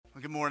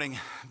Good morning,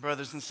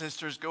 brothers and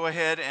sisters. Go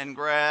ahead and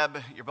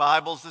grab your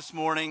Bibles this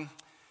morning,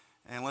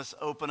 and let's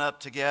open up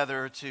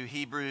together to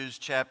Hebrews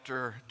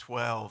chapter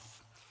 12.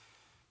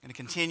 I'm going to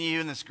continue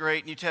in this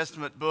great New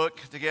Testament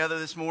book together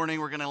this morning.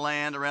 We're going to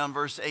land around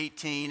verse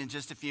 18 in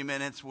just a few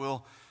minutes.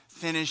 We'll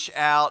finish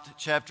out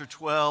chapter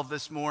 12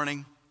 this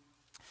morning.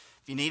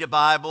 If you need a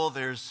Bible,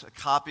 there's a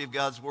copy of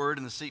God's Word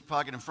in the seat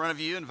pocket in front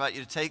of you. I invite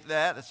you to take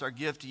that. That's our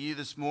gift to you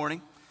this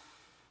morning.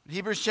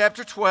 Hebrews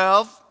chapter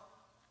 12.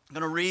 I'm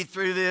going to read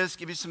through this,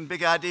 give you some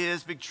big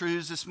ideas, big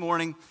truths this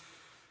morning,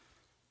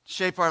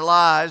 shape our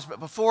lives. But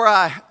before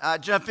I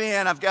jump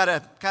in, I've got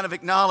to kind of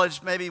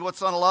acknowledge maybe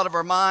what's on a lot of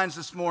our minds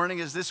this morning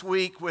is this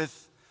week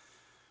with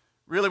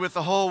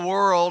the whole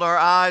world, our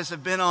eyes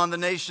have been on the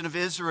nation of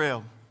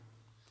Israel.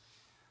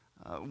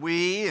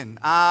 We and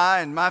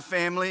I and my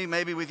family,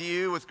 maybe with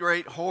you, with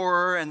great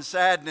horror and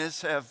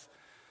sadness, have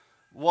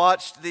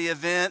watched the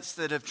events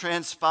that have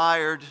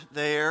transpired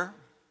there.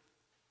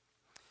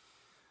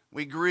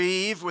 We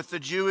grieve with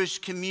the Jewish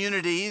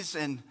communities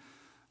and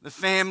the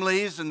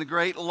families and the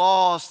great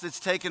loss that's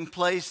taken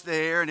place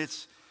there. And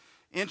it's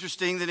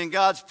interesting that in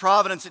God's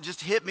providence, it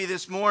just hit me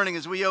this morning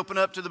as we open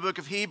up to the book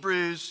of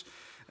Hebrews.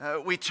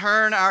 We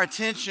turn our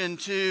attention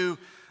to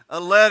a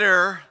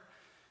letter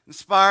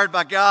inspired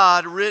by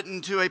God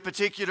written to a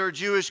particular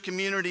Jewish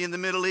community in the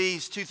Middle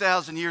East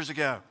 2,000 years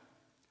ago.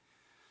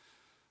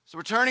 So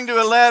we're turning to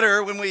a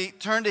letter when we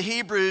turn to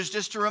Hebrews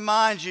just to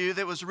remind you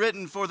that it was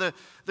written for the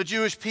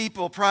Jewish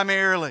people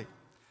primarily.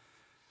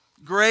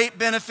 Great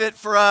benefit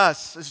for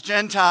us as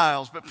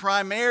Gentiles, but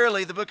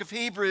primarily the book of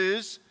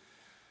Hebrews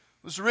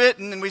was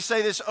written, and we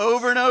say this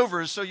over and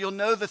over, so you'll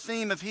know the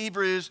theme of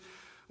Hebrews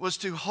was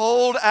to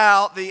hold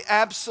out the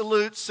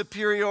absolute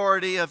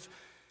superiority of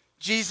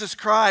Jesus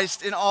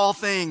Christ in all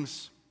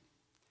things.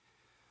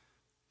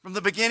 From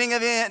the beginning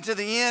of it to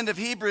the end of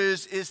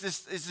Hebrews is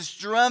this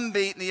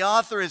drumbeat, and the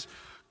author is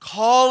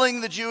calling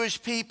the Jewish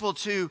people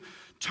to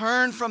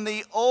turn from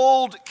the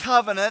old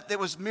covenant that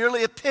was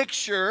merely a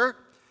picture,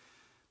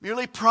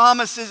 merely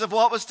promises of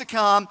what was to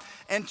come,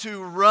 and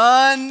to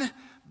run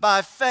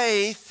by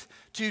faith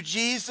to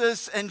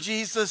Jesus and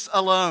Jesus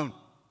alone.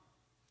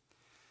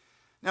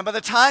 Now, by the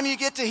time you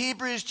get to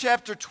Hebrews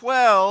chapter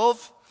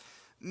 12,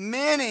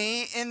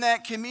 many in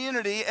that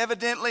community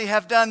evidently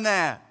have done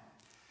that.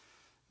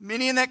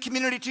 Many in that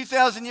community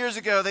 2,000 years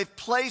ago, they've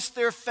placed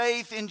their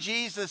faith in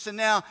Jesus, and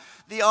now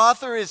the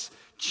author is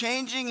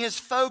changing his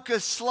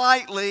focus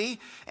slightly,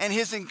 and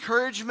his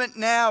encouragement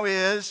now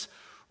is,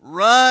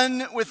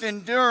 run with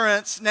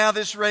endurance now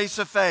this race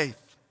of faith.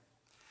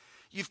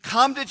 You've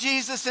come to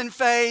Jesus in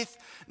faith,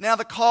 now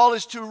the call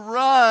is to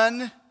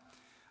run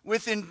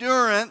with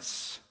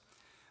endurance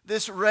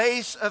this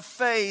race of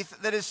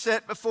faith that is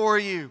set before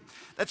you.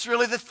 That's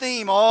really the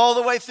theme all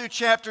the way through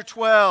chapter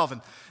 12.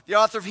 And the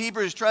author of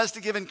Hebrews tries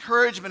to give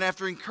encouragement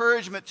after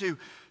encouragement to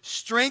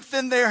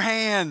strengthen their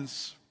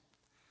hands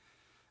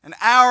and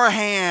our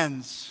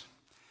hands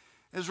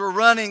as we're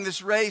running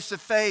this race of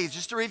faith.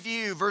 Just to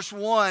review, verse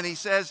 1, he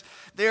says,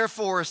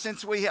 "Therefore,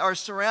 since we are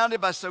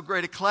surrounded by so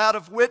great a cloud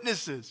of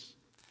witnesses,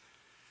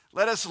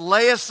 let us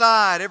lay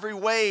aside every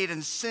weight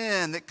and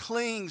sin that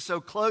clings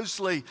so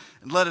closely,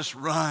 and let us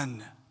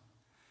run.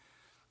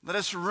 Let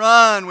us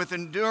run with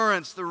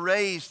endurance the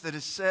race that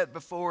is set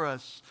before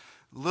us,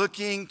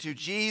 looking to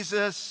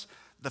Jesus,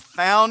 the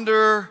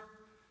founder,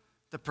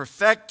 the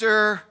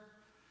perfecter,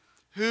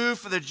 who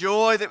for the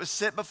joy that was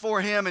set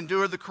before him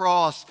endured the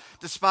cross,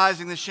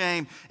 despising the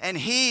shame. And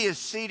he is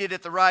seated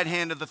at the right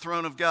hand of the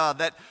throne of God."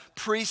 That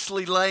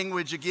priestly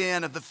language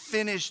again of the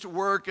finished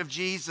work of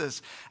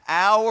Jesus.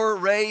 Our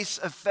race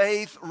of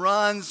faith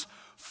runs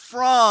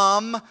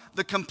from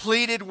the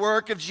completed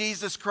work of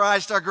Jesus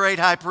Christ, our great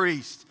high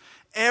priest.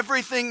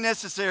 Everything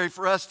necessary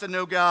for us to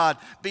know God,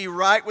 be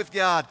right with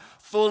God,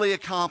 fully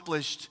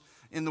accomplished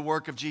in the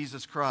work of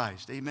Jesus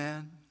Christ.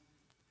 Amen?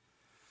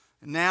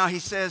 And now he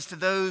says to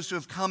those who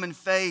have come in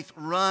faith,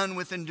 run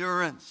with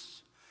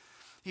endurance.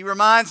 He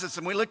reminds us,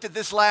 and we looked at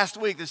this last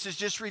week, this is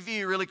just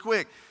review really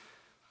quick,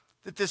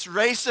 that this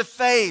race of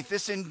faith,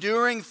 this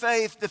enduring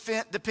faith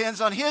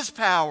depends on his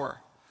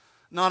power,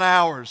 not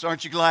ours.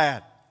 Aren't you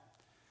glad?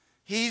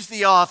 He's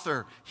the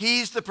author.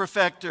 He's the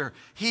perfecter.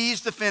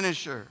 He's the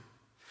finisher.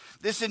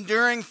 This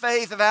enduring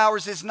faith of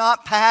ours is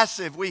not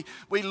passive. We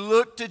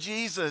look to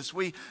Jesus.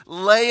 We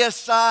lay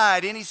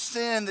aside any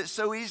sin that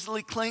so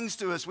easily clings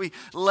to us. We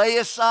lay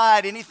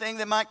aside anything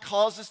that might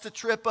cause us to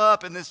trip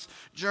up in this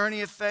journey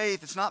of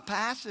faith. It's not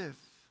passive.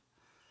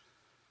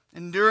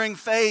 Enduring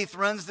faith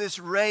runs this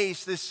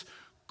race, this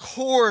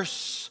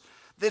course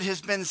that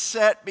has been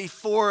set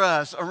before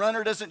us. A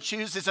runner doesn't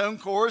choose his own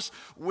course.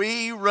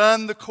 We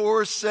run the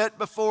course set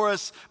before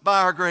us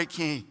by our great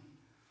King.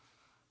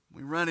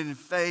 We run it in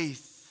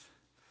faith.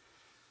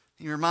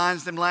 He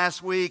reminds them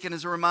last week, and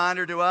as a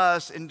reminder to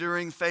us,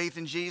 enduring faith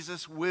in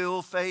Jesus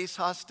will face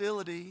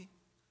hostility.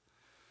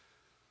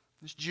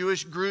 This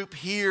Jewish group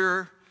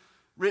here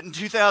written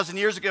 2,000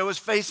 years ago, was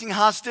facing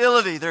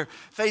hostility. They're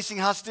facing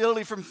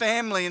hostility from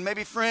family and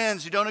maybe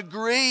friends who don't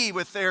agree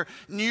with their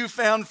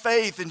newfound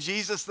faith in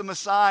Jesus the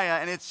Messiah,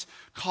 and it's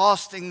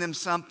costing them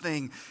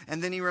something.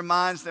 And then he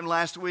reminds them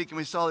last week, and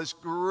we saw this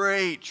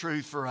great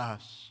truth for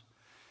us,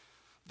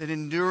 that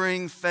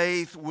enduring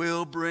faith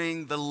will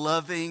bring the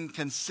loving,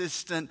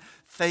 consistent,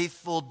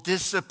 faithful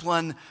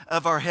discipline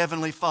of our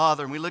Heavenly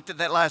Father. And we looked at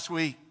that last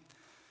week.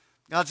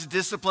 God's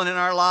discipline in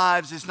our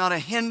lives is not a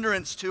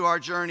hindrance to our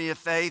journey of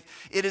faith.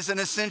 It is an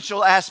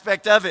essential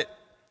aspect of it.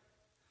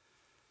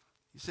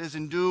 He says,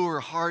 endure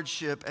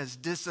hardship as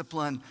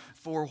discipline.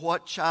 For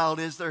what child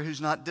is there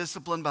who's not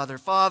disciplined by their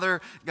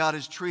father? God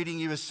is treating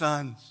you as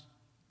sons.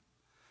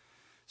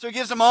 So he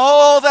gives them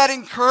all that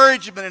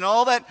encouragement and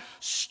all that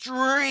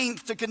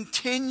strength to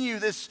continue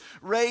this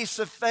race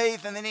of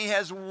faith. And then he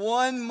has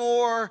one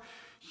more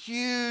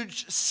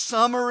huge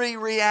summary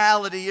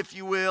reality, if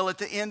you will, at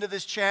the end of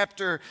this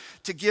chapter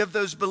to give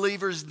those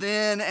believers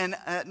then and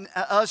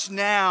us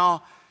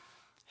now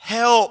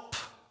help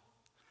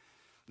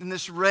in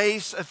this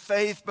race of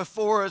faith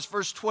before us.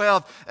 Verse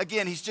 12,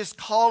 again, he's just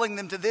calling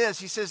them to this.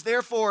 He says,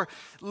 therefore,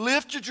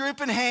 lift your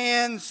drooping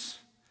hands,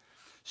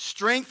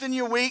 strengthen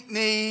your weak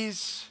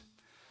knees.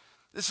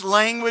 This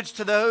language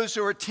to those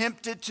who are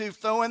tempted to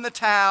throw in the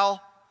towel.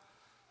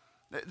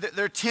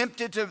 They're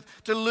tempted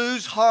to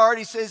lose heart.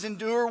 He says,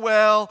 endure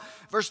well.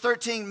 Verse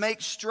 13,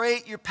 make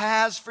straight your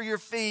paths for your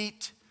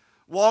feet.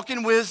 Walk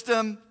in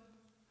wisdom.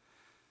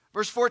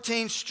 Verse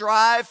 14,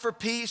 strive for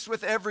peace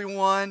with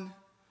everyone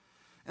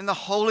and the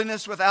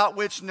holiness without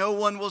which no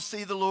one will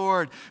see the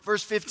Lord.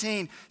 Verse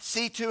 15,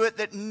 see to it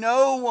that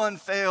no one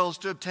fails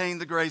to obtain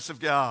the grace of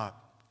God.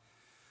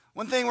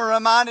 One thing we're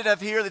reminded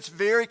of here that's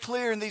very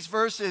clear in these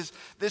verses,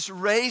 this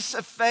race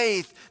of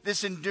faith,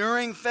 this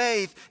enduring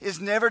faith is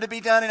never to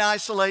be done in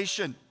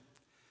isolation.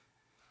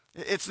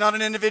 It's not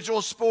an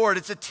individual sport,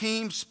 it's a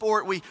team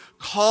sport. We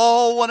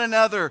call one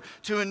another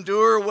to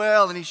endure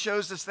well, and he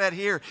shows us that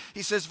here.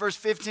 He says, verse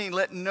 15,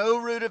 let no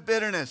root of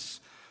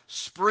bitterness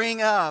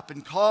spring up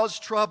and cause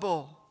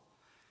trouble.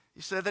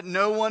 He said that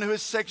no one who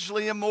is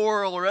sexually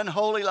immoral or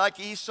unholy like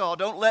Esau,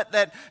 don't let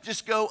that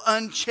just go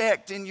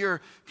unchecked in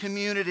your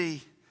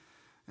community.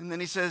 And then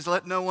he says,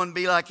 let no one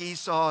be like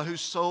Esau, who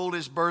sold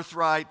his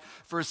birthright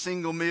for a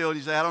single meal.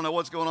 You say, I don't know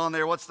what's going on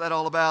there. What's that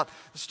all about?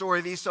 The story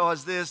of Esau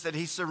is this, that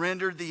he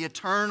surrendered the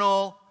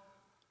eternal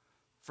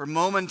for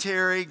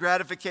momentary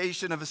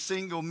gratification of a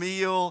single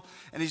meal.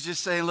 And he's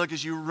just saying, look,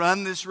 as you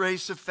run this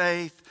race of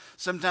faith,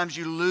 sometimes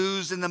you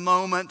lose in the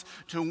moment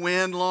to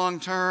win long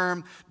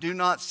term. Do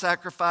not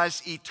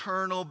sacrifice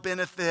eternal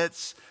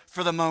benefits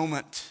for the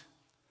moment.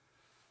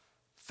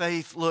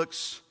 Faith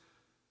looks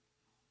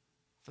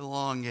for the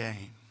long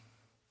game.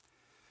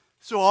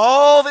 So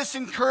all this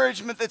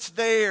encouragement that's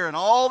there and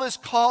all this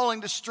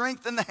calling to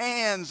strengthen the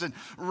hands and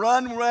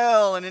run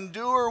well and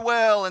endure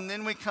well, and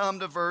then we come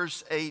to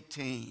verse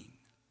 18.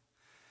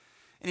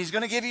 And he's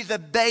going to give you the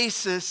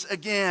basis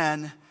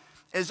again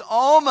as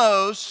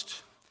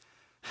almost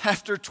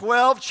after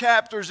 12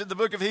 chapters in the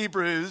book of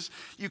Hebrews,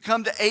 you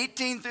come to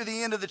 18 through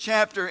the end of the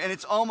chapter, and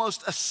it's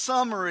almost a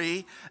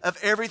summary of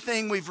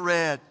everything we've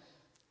read.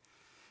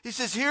 He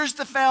says, here's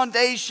the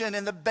foundation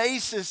and the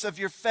basis of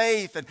your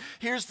faith, and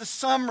here's the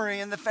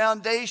summary and the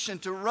foundation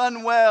to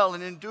run well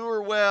and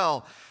endure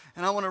well.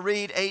 And I want to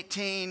read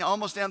 18,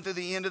 almost down through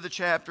the end of the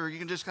chapter. You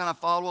can just kind of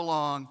follow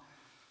along.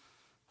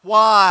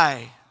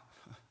 Why?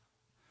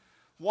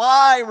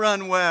 Why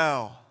run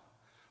well?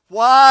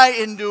 Why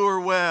endure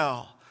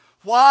well?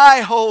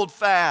 Why hold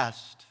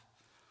fast?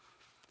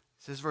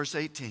 It says, verse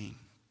 18,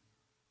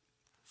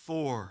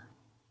 For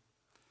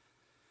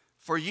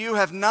you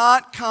have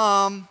not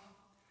come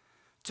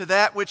to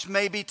that which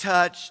may be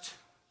touched,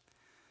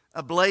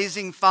 a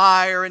blazing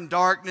fire and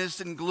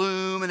darkness and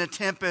gloom and a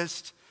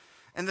tempest,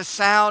 and the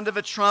sound of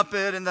a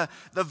trumpet and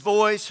the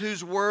voice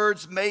whose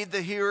words made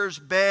the hearers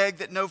beg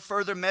that no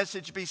further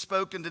message be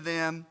spoken to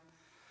them.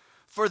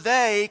 For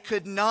they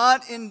could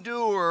not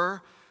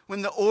endure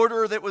when the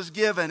order that was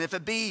given, if a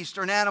beast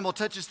or an animal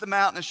touches the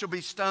mountain, it shall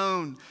be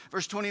stoned.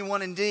 Verse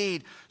 21,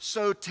 indeed,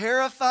 so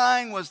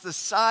terrifying was the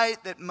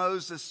sight that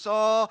Moses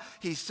saw,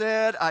 he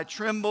said, I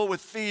tremble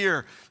with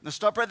fear. Now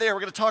stop right there.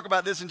 We're going to talk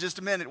about this in just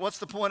a minute. What's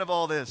the point of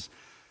all this?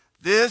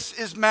 This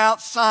is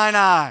Mount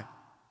Sinai.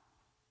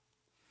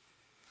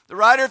 The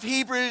writer of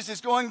Hebrews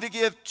is going to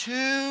give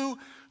two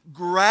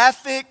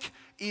graphic,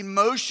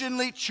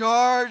 emotionally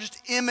charged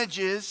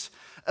images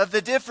of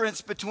the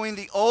difference between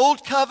the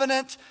old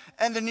covenant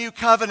and the new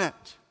covenant.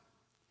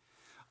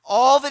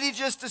 All that he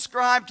just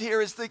described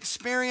here is the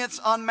experience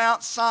on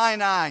Mount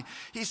Sinai.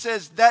 He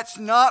says, that's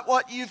not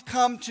what you've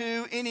come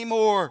to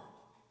anymore.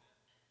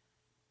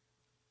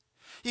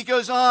 He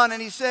goes on and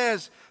he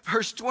says,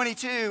 verse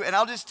 22, and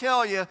I'll just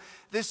tell you,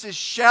 this is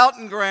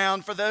shouting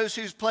ground for those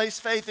who's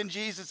placed faith in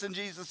Jesus and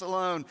Jesus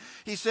alone.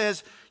 He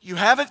says, you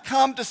haven't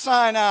come to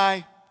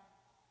Sinai.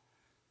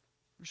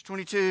 Verse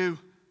 22,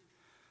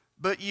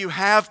 but you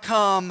have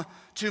come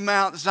to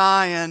Mount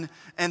Zion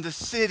and the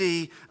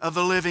city of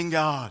the living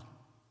God.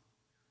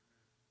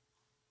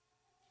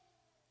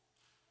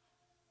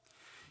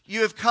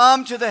 You have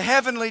come to the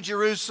heavenly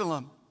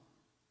Jerusalem.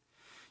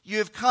 You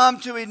have come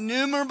to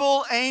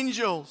innumerable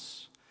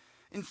angels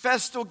in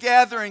festal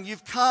gathering.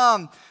 You've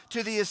come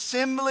to the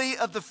assembly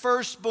of the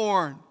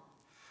firstborn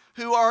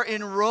who are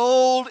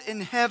enrolled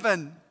in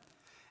heaven,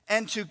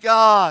 and to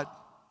God,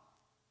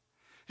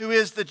 who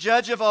is the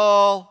judge of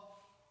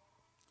all,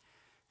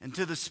 and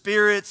to the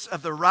spirits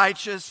of the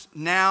righteous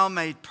now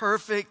made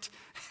perfect,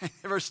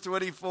 verse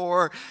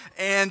 24,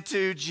 and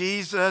to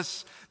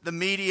Jesus, the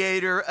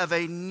mediator of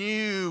a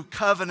new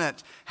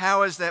covenant.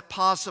 How is that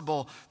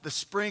possible? The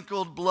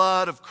sprinkled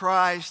blood of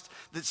Christ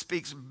that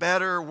speaks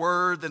better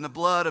word than the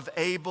blood of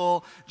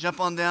Abel. Jump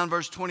on down,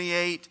 verse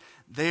 28.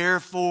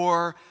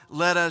 Therefore,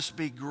 let us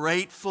be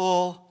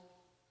grateful.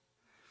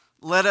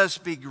 Let us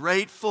be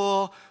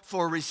grateful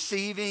for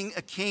receiving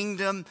a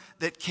kingdom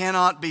that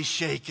cannot be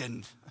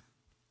shaken.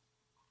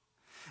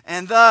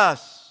 And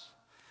thus,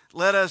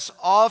 let us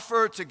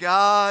offer to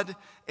God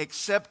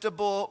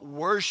acceptable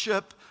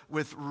worship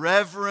with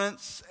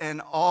reverence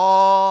and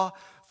awe,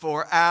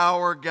 for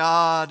our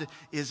God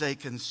is a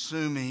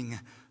consuming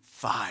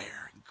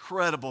fire.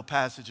 Incredible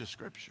passage of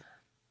Scripture.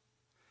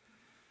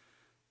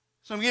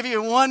 So I'm going to give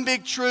you one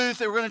big truth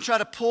that we're going to try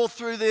to pull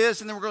through this,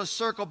 and then we're going to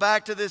circle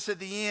back to this at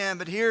the end.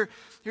 But here's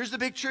the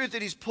big truth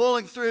that he's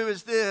pulling through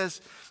is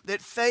this,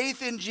 that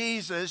faith in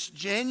Jesus,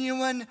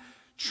 genuine,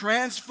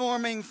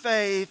 transforming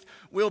faith,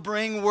 will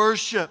bring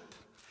worship.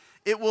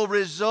 It will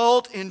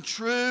result in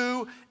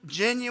true,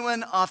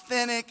 genuine,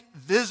 authentic,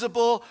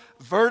 visible,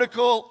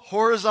 vertical,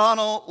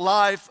 horizontal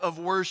life of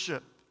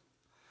worship.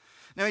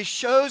 Now he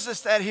shows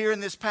us that here in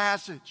this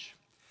passage.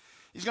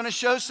 He's going to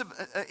show some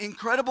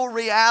incredible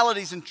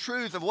realities and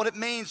truth of what it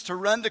means to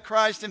run to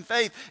Christ in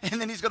faith.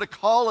 And then he's going to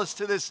call us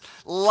to this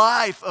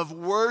life of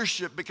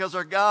worship because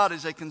our God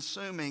is a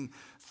consuming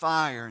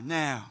fire.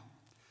 Now,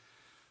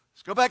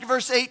 let's go back to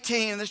verse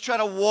 18 and let's try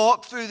to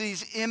walk through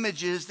these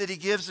images that he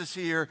gives us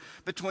here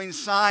between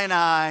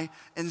Sinai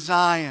and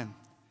Zion.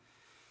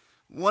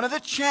 One of the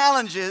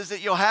challenges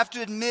that you'll have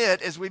to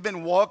admit as we've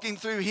been walking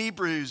through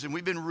Hebrews and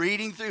we've been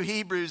reading through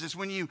Hebrews is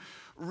when you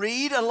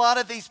read a lot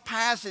of these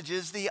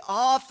passages, the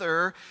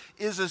author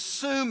is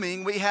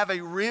assuming we have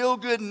a real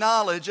good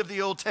knowledge of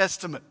the Old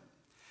Testament.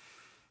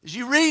 As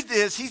you read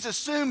this, he's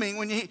assuming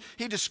when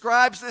he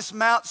describes this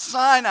Mount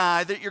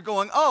Sinai that you're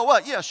going, oh,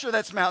 well, yeah, sure,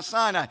 that's Mount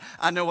Sinai.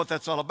 I know what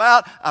that's all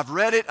about. I've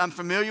read it. I'm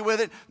familiar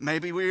with it.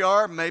 Maybe we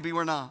are, maybe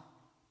we're not.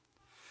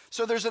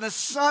 So there's an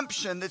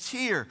assumption that's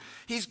here.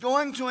 He's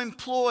going to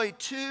employ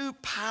two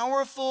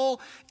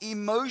powerful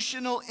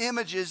emotional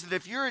images that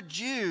if you're a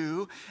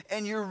Jew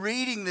and you're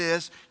reading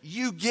this,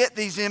 you get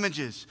these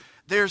images.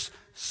 There's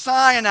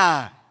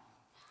Sinai,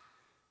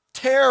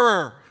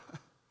 terror,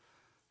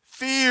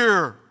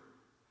 fear.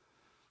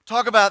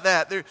 Talk about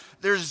that.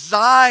 There's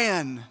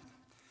Zion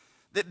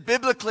that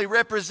biblically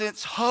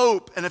represents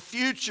hope and a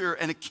future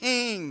and a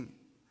king.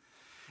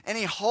 And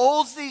he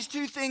holds these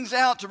two things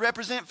out to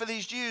represent for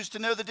these Jews to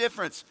know the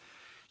difference.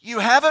 You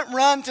haven't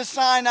run to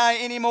Sinai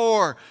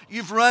anymore.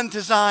 You've run to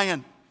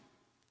Zion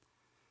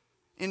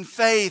in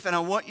faith, and I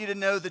want you to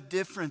know the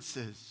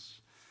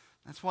differences.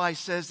 That's why he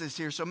says this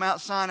here. So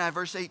Mount Sinai,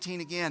 verse 18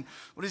 again.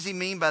 What does he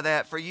mean by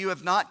that? For you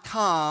have not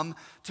come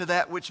to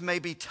that which may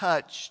be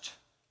touched.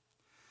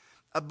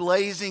 A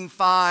blazing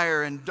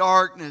fire and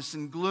darkness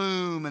and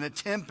gloom and a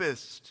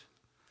tempest.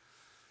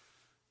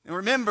 And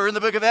remember, in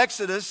the book of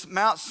Exodus,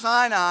 Mount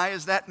Sinai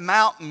is that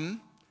mountain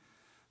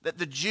that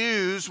the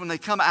Jews, when they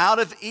come out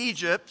of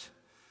Egypt,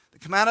 they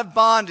come out of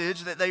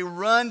bondage, that they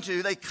run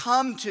to, they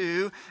come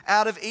to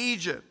out of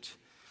Egypt.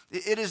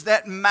 It is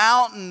that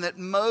mountain that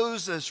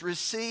Moses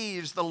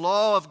receives the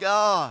law of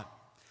God.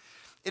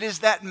 It is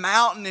that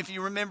mountain, if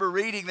you remember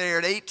reading there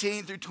at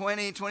 18 through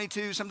 20,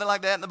 22, something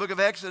like that in the book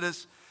of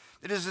Exodus.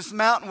 It is this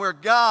mountain where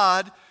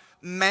God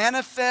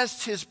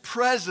manifests his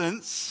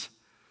presence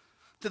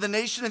to the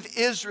nation of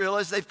Israel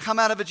as they've come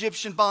out of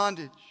Egyptian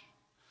bondage.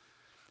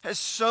 Has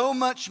so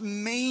much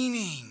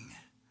meaning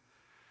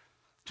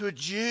to a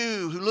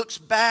Jew who looks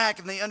back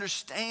and they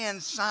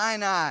understand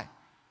Sinai.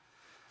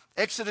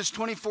 Exodus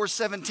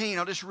 24:17.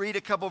 I'll just read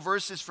a couple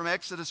verses from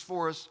Exodus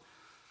for us.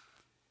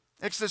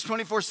 Exodus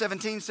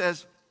 24:17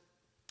 says,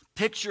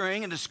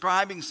 picturing and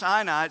describing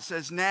Sinai, it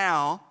says,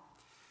 now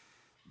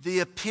the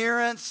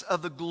appearance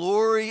of the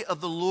glory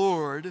of the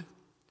Lord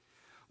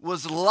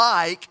was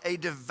like a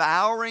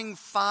devouring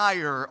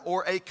fire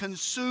or a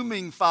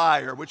consuming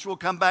fire, which we'll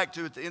come back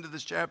to at the end of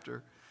this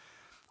chapter,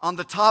 on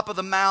the top of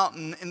the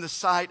mountain in the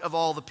sight of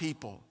all the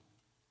people.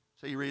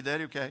 So you read that,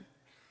 okay?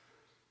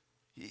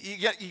 You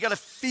got to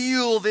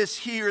feel this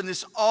here and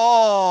this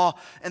awe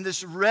and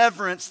this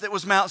reverence that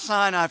was Mount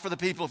Sinai for the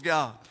people of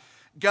God.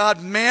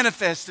 God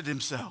manifested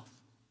himself.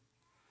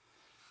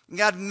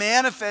 God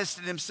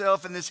manifested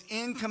himself in this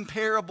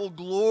incomparable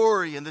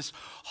glory and this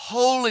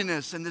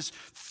holiness and this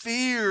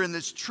fear and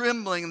this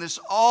trembling and this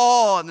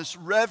awe and this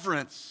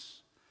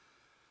reverence.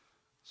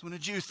 So when a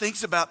Jew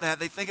thinks about that,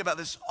 they think about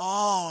this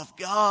awe of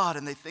God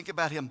and they think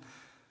about him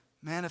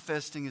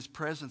manifesting his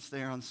presence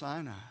there on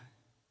Sinai.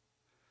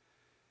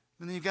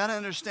 And then you've got to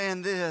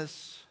understand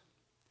this.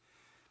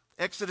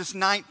 Exodus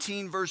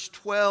 19 verse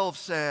 12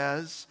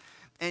 says,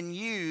 "And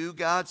you,"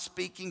 God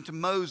speaking to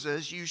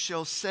Moses, "you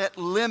shall set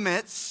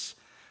limits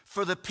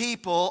for the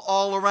people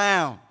all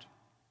around,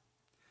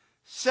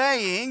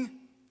 saying,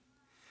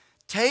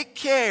 take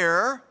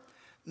care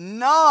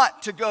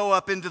not to go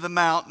up into the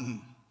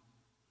mountain.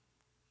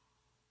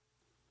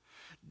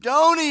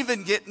 Don't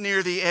even get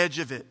near the edge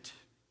of it.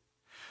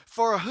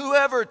 For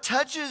whoever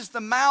touches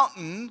the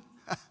mountain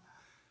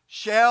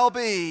shall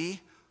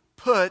be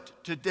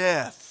put to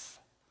death."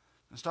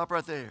 Now stop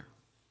right there.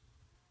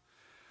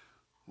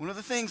 One of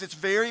the things that's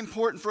very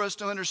important for us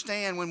to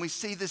understand when we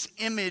see this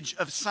image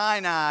of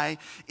Sinai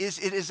is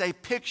it is a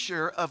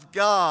picture of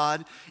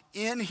God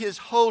in His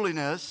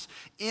holiness,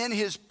 in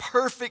His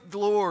perfect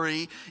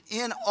glory,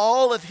 in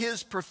all of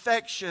His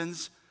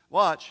perfections.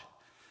 Watch.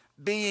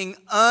 Being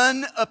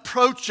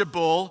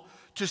unapproachable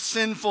to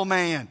sinful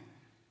man.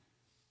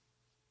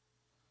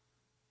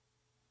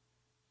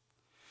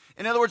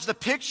 In other words, the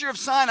picture of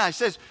Sinai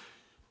says,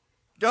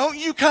 don't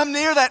you come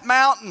near that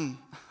mountain.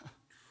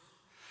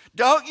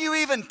 Don't you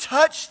even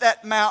touch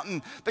that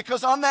mountain,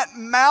 because on that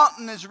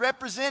mountain is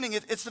representing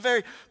it. It's the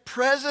very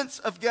presence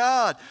of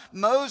God.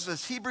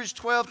 Moses, Hebrews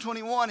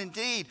 12:21,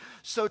 "Indeed,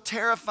 so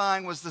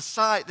terrifying was the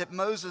sight that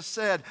Moses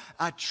said,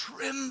 I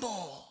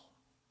tremble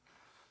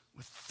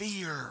with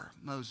fear,"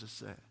 Moses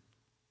said.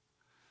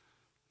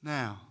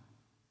 Now,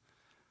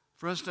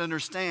 for us to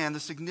understand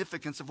the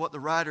significance of what the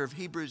writer of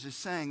Hebrews is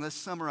saying, let's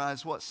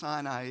summarize what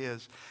Sinai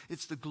is.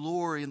 It's the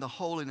glory and the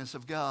holiness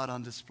of God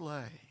on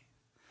display.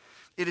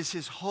 It is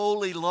His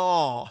holy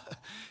law,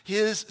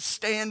 His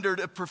standard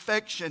of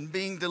perfection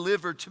being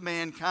delivered to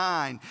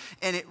mankind.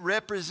 And it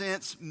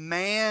represents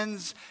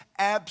man's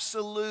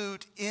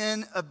absolute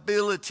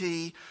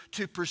inability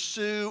to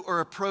pursue or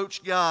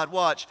approach God.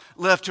 Watch,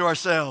 left to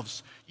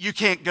ourselves. You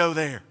can't go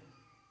there.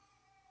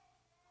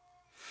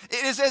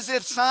 It is as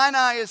if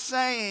Sinai is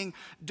saying,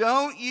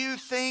 don't you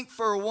think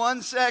for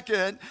 1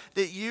 second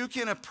that you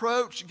can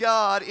approach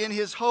God in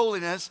His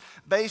holiness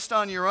based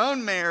on your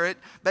own merit,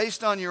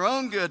 based on your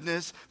own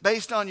goodness,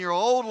 based on your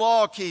old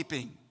law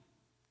keeping.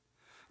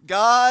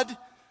 God,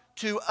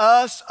 to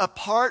us,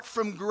 apart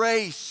from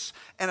grace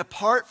and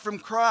apart from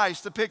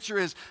Christ, the picture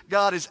is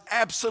God is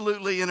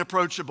absolutely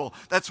inapproachable.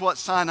 That's what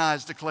Sinai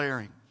is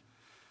declaring.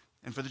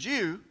 And for the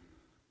Jew,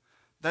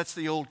 that's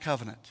the old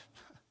covenant.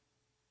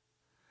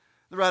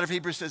 The writer of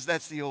Hebrews says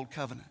that's the old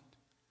covenant.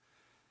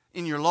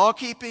 In your law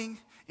keeping,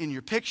 in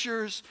your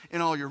pictures,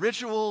 in all your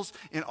rituals,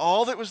 in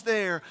all that was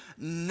there,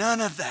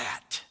 none of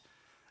that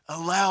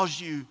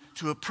allows you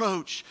to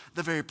approach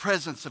the very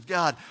presence of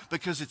God,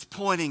 because it's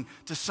pointing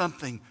to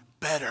something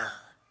better.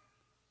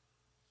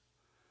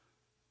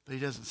 But He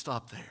doesn't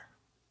stop there.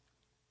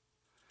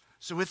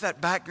 So with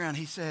that background,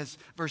 he says,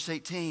 verse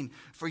 18,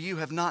 "For you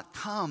have not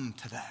come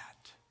to that."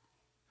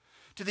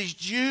 To these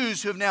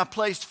Jews who have now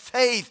placed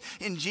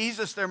faith in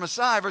Jesus, their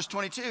Messiah. Verse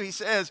 22, he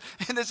says,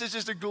 and this is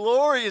just a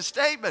glorious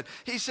statement.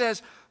 He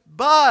says,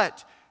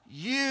 "But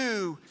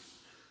you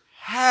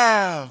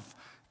have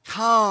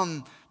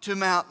come to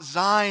Mount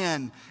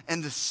Zion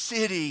and the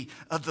city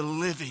of the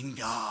living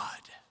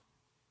God."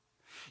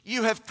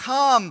 You have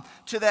come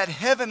to that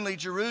heavenly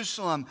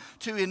Jerusalem,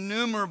 to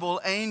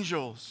innumerable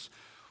angels.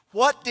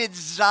 What did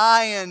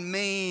Zion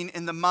mean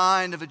in the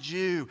mind of a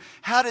Jew?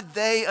 How did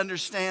they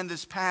understand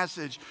this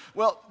passage?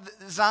 Well,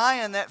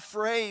 Zion, that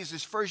phrase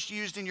is first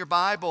used in your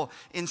Bible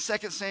in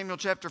 2 Samuel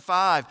chapter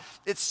 5.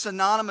 It's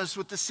synonymous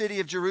with the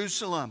city of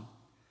Jerusalem.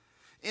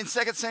 In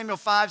 2 Samuel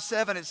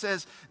 5:7, it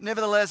says,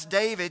 "Nevertheless,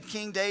 David,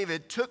 King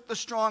David, took the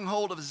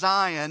stronghold of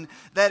Zion,"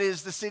 that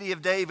is the city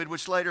of David,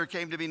 which later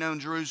came to be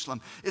known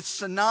Jerusalem. It's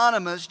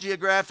synonymous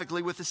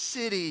geographically with the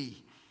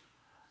city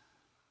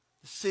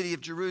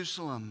of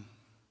Jerusalem.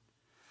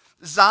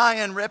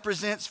 Zion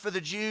represents for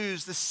the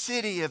Jews the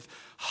city of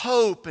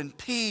hope and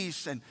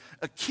peace and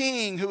a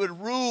king who would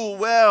rule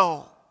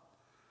well.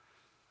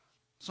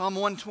 Psalm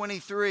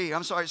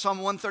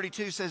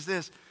 132 says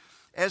this,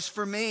 "As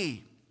for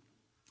me,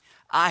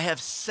 I have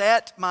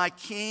set my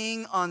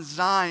king on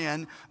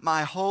Zion,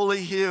 my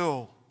holy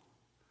hill."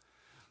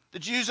 The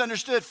Jews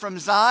understood from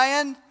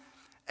Zion,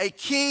 a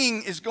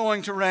king is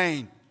going to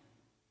reign.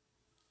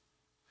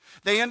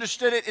 They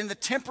understood it in the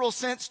temporal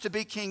sense to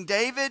be King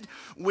David.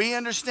 We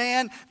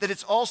understand that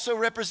it's also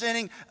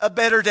representing a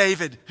better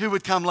David who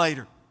would come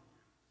later.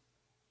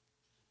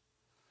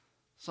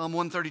 Psalm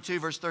 132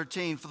 verse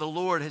 13, "For the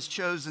Lord has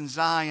chosen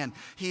Zion.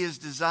 He has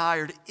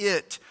desired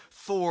it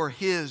for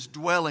His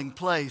dwelling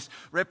place,"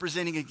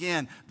 representing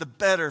again the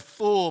better,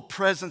 full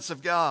presence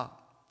of God.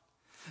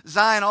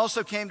 Zion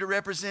also came to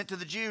represent to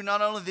the Jew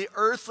not only the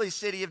earthly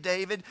city of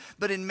David,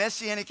 but in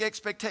messianic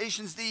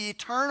expectations, the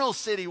eternal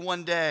city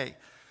one day.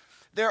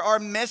 There are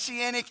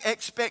messianic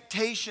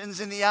expectations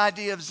in the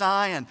idea of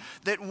Zion,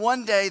 that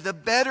one day the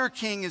better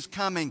king is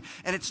coming.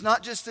 And it's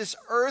not just this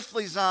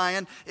earthly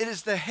Zion, it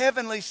is the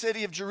heavenly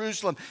city of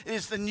Jerusalem. It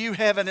is the new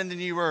heaven and the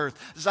new earth.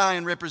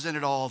 Zion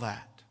represented all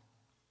that.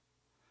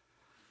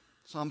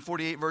 Psalm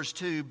 48 verse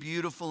 2,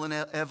 beautiful in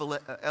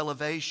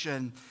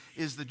elevation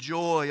is the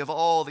joy of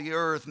all the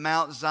earth,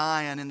 Mount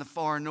Zion in the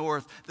far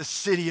north, the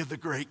city of the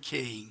great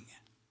King.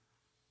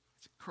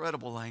 It's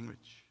incredible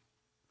language.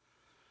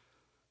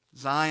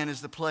 Zion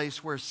is the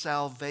place where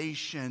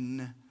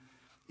salvation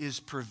is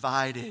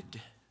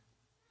provided.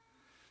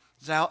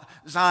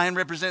 Zion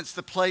represents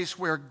the place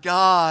where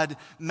God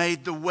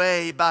made the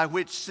way by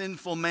which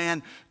sinful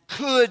man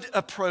could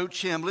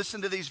approach him.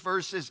 Listen to these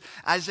verses.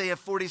 Isaiah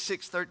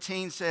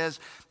 46:13 says,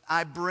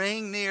 I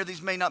bring near,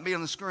 these may not be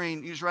on the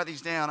screen, you just write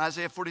these down.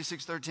 Isaiah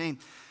 46:13,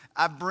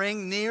 I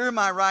bring near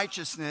my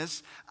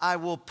righteousness, I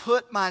will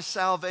put my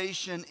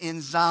salvation in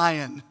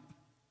Zion.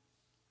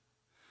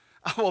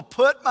 I will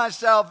put my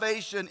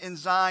salvation in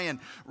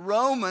Zion.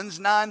 Romans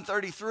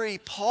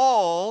 9:33,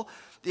 Paul,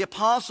 the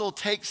apostle,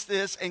 takes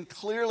this and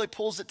clearly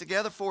pulls it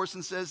together for us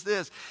and says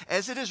this,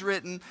 as it is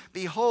written,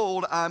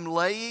 behold, I'm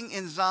laying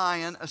in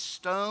Zion a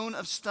stone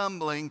of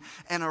stumbling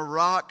and a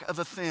rock of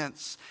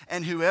offense,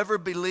 and whoever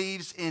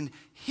believes in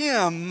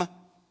him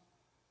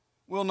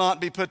will not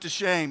be put to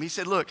shame. He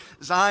said, look,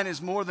 Zion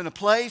is more than a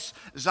place.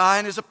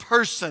 Zion is a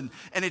person,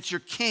 and it's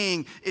your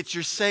king, it's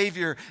your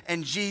savior,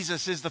 and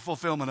Jesus is the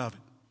fulfillment of it.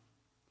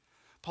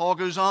 Paul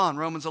goes on,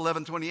 Romans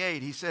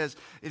 11:28, he says,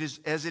 it is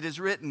as it is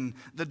written,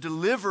 the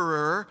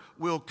deliverer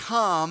will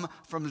come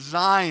from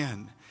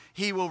Zion.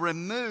 He will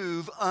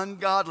remove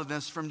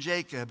ungodliness from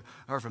Jacob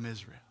or from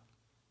Israel.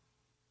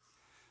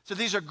 So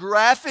these are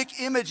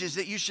graphic images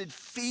that you should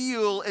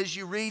feel as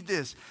you read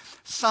this.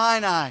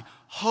 Sinai,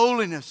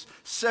 holiness,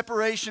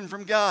 separation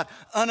from God,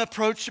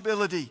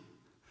 unapproachability.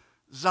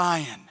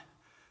 Zion,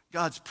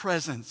 God's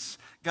presence,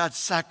 God's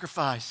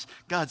sacrifice,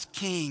 God's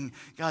king,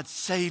 God's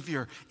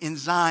savior. In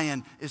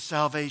Zion is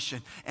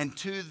salvation. And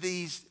to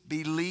these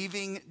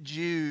believing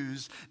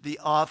Jews, the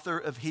author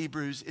of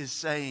Hebrews is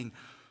saying,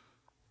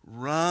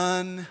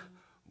 run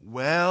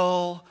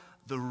well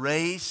the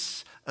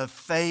race of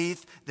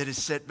faith that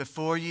is set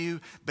before you,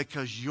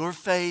 because your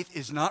faith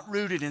is not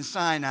rooted in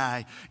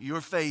Sinai. Your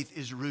faith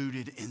is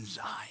rooted in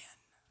Zion.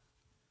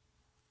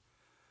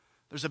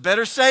 There's a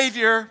better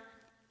Savior.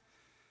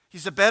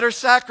 He's a better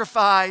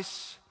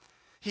sacrifice.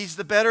 He's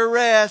the better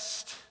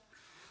rest.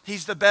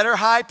 He's the better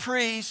high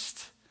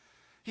priest.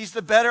 He's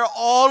the better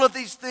all of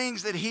these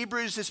things that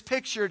Hebrews has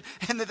pictured,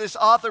 and that this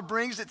author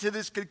brings it to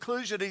this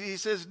conclusion. And he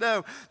says,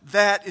 no,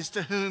 that is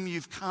to whom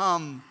you've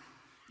come.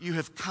 You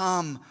have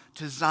come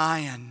to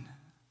Zion.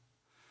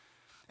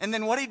 And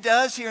then what he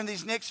does here in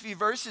these next few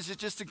verses is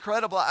just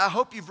incredible. I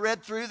hope you've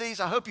read through these.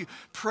 I hope you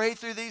prayed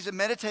through these and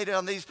meditated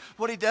on these.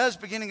 What he does,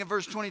 beginning in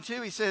verse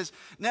 22, he says,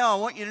 now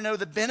I want you to know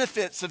the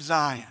benefits of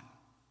Zion.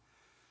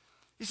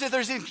 He says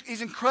there's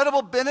these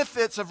incredible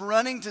benefits of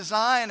running to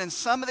Zion, and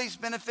some of these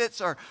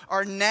benefits are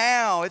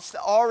now. It's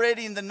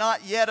already in the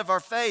not yet of our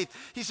faith.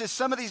 He says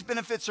some of these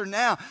benefits are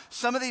now.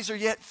 Some of these are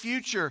yet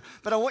future.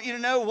 But I want you to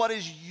know what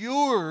is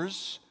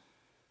yours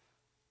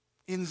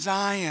in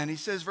Zion. He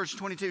says, verse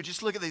 22,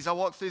 just look at these. I'll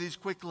walk through these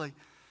quickly.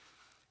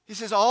 He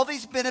says, all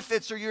these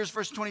benefits are yours,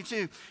 verse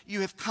 22.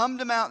 You have come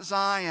to Mount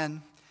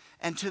Zion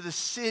and to the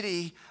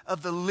city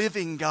of the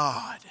living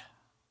God.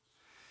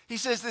 He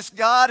says this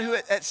God who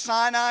at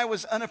Sinai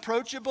was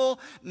unapproachable,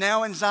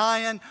 now in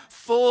Zion,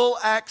 full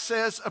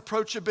access,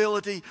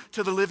 approachability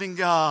to the living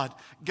God.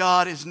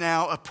 God is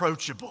now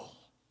approachable.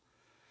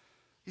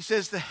 He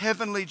says the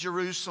heavenly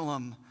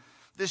Jerusalem,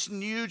 this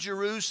new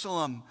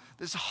Jerusalem,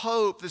 this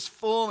hope, this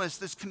fullness,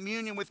 this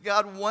communion with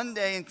God one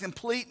day in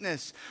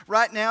completeness.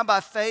 Right now, by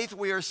faith,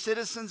 we are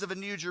citizens of a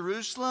new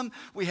Jerusalem.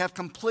 We have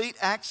complete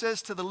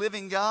access to the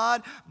living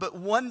God. But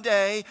one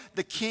day,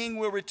 the King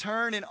will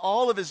return in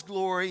all of his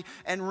glory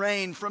and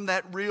reign from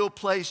that real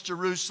place,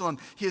 Jerusalem.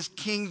 His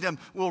kingdom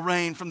will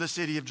reign from the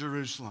city of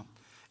Jerusalem.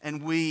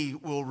 And we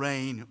will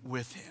reign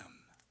with him.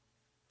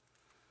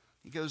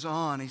 He goes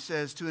on, he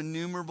says, to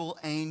innumerable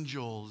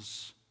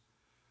angels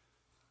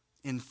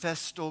in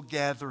festal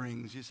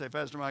gatherings. You say,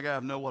 Pastor Mike, I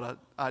have no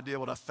idea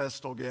what a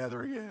festal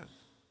gathering is.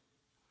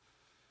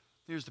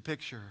 Here's the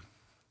picture.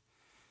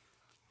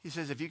 He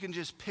says, if you can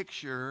just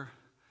picture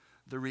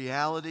the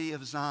reality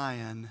of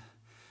Zion,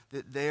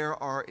 that there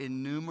are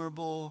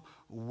innumerable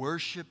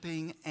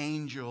worshiping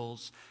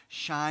angels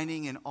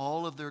shining in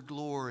all of their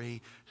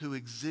glory who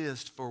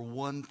exist for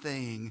one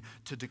thing,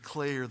 to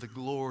declare the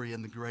glory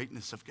and the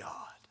greatness of God.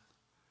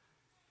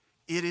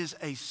 It is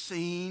a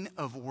scene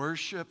of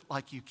worship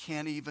like you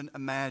can't even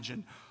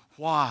imagine.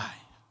 Why?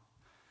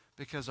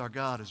 Because our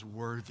God is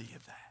worthy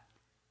of that.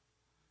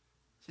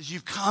 He says,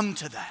 you've come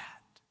to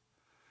that.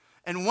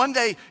 And one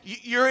day,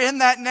 you're in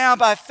that now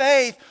by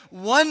faith.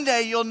 One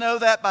day you'll know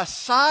that by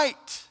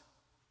sight.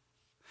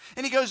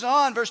 And he goes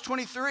on, verse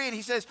 23, and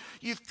he says,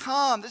 you've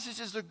come. This is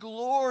just a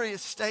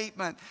glorious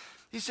statement.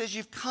 He says,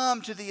 you've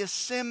come to the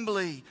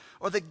assembly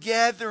or the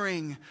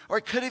gathering, or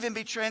it could even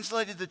be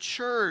translated the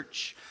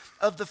church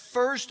of the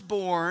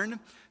firstborn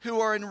who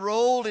are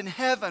enrolled in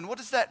heaven. What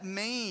does that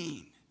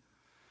mean?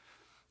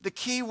 The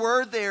key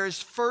word there is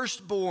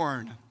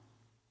firstborn.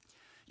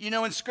 You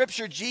know, in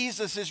Scripture,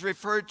 Jesus is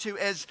referred to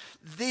as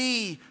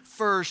the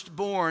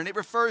firstborn. It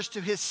refers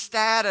to his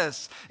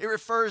status. It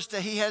refers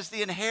to he has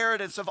the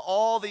inheritance of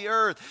all the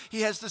earth.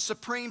 He has the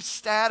supreme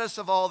status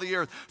of all the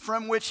earth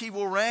from which he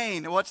will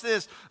reign. And what's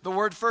this? The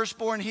word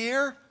firstborn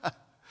here?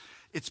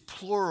 It's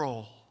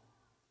plural.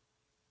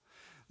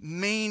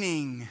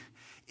 Meaning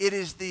it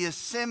is the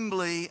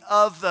assembly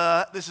of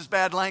this is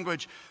bad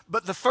language,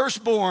 but the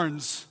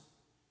firstborns.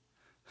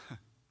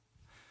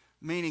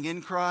 Meaning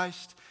in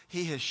Christ,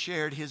 he has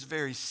shared his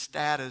very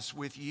status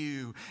with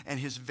you and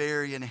his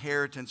very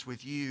inheritance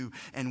with you,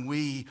 and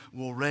we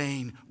will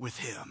reign with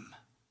him.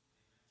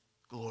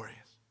 Glorious.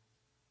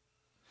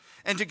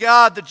 And to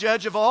God, the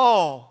judge of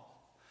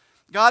all,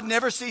 God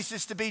never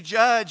ceases to be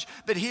judge,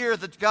 but here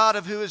the God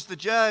of who is the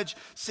judge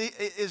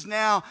is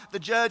now, the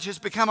judge has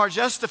become our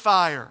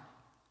justifier.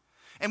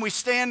 And we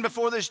stand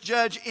before this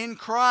judge in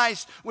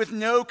Christ with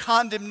no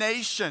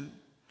condemnation.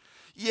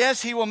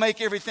 Yes, he will make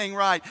everything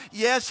right.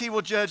 Yes, he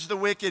will judge the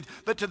wicked.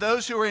 But to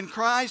those who are in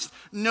Christ,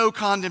 no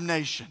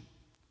condemnation.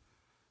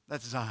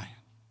 That's Zion.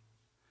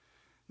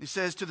 He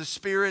says, to the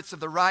spirits of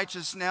the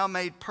righteous now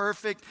made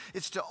perfect.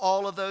 It's to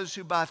all of those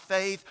who by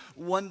faith,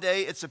 one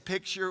day it's a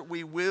picture,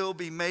 we will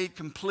be made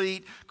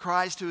complete.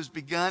 Christ who has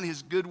begun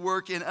his good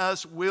work in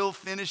us will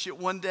finish it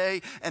one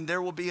day. And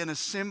there will be an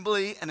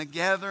assembly and a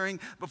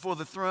gathering before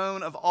the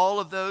throne of all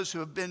of those who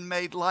have been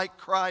made like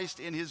Christ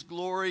in his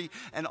glory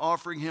and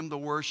offering him the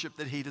worship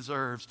that he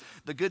deserves.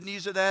 The good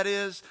news of that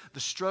is the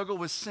struggle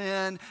with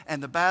sin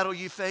and the battle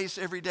you face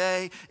every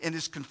day and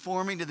is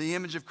conforming to the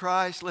image of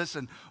Christ.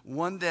 Listen,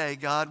 one day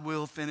God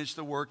will finish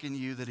the work in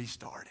you that he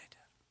started.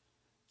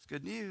 It's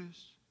good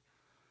news.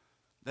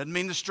 Doesn't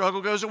mean the struggle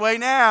goes away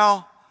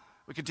now.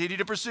 We continue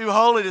to pursue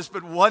holiness,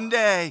 but one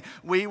day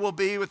we will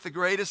be with the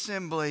great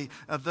assembly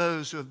of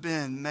those who have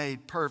been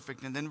made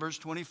perfect. And then verse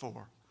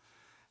 24.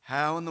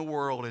 How in the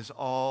world is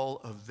all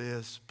of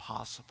this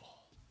possible?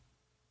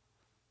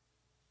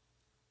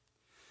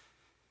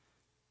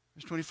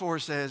 Verse 24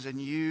 says, and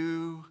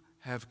you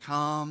have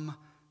come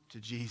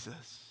to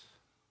Jesus,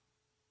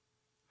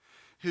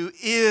 who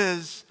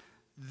is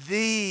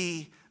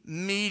the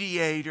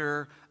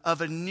mediator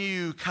of a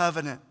new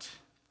covenant.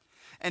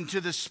 And to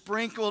the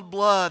sprinkled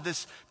blood,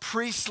 this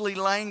priestly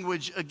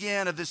language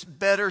again of this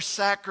better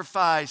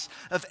sacrifice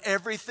of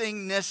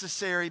everything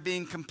necessary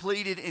being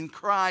completed in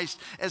Christ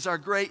as our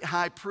great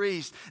high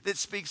priest that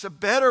speaks a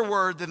better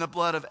word than the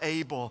blood of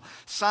Abel.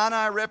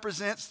 Sinai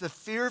represents the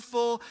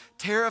fearful,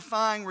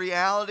 terrifying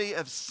reality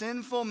of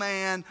sinful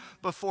man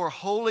before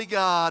holy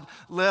God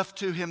left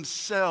to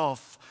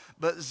himself.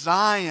 But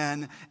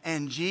Zion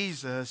and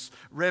Jesus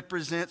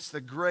represents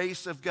the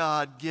grace of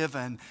God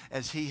given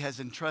as he has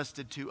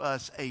entrusted to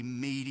us a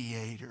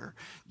mediator.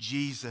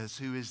 Jesus,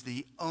 who is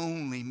the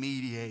only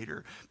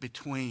mediator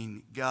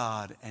between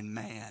God and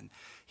man.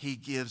 He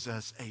gives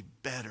us a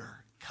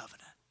better covenant.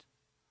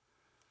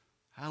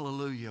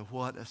 Hallelujah,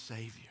 what a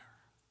Savior.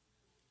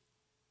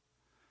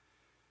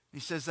 He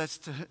says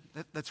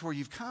that's where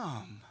you've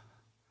come.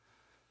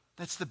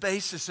 That's the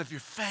basis of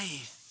your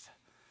faith.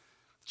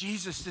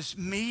 Jesus, this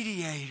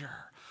mediator,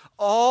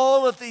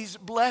 all of these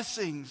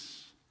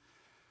blessings.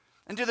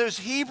 And to those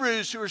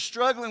Hebrews who are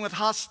struggling with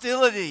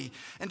hostility,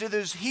 and to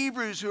those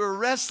Hebrews who are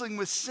wrestling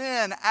with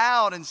sin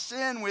out and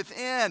sin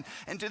within,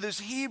 and to those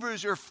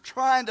Hebrews who are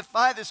trying to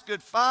fight this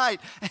good fight,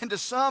 and to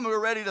some who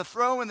are ready to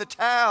throw in the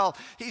towel,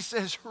 he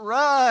says,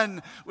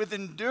 run with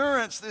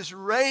endurance this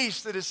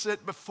race that is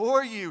set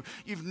before you.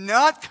 You've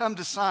not come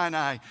to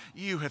Sinai,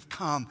 you have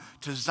come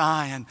to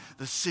Zion,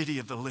 the city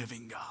of the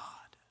living God.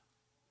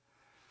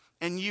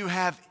 And you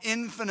have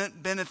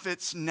infinite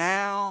benefits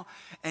now,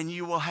 and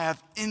you will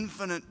have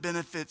infinite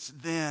benefits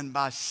then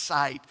by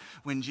sight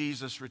when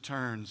Jesus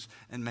returns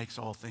and makes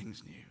all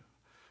things new.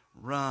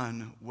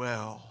 Run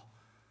well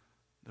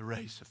the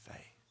race of faith.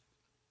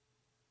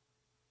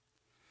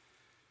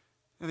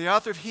 And the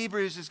author of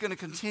Hebrews is going to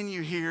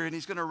continue here, and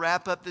he's going to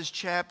wrap up this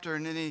chapter,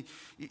 and then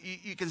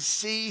you can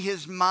see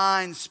his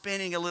mind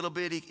spinning a little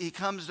bit. He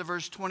comes to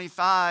verse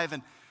 25,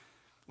 and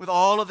with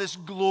all of this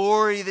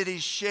glory that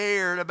he's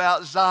shared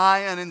about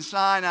Zion and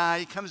Sinai,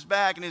 he comes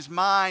back in his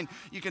mind,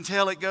 you can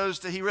tell it goes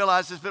to, he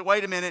realizes, but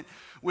wait a minute,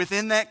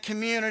 within that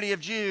community of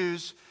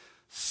Jews,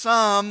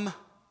 some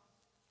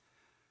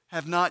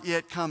have not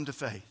yet come to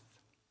faith.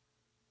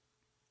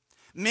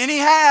 Many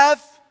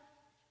have,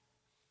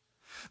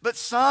 but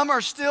some are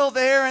still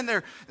there,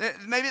 and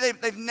maybe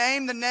they've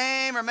named the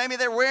name, or maybe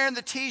they're wearing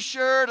the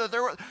t-shirt, or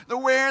they're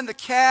wearing the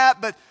cap,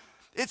 but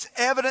it's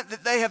evident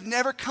that they have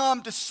never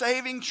come to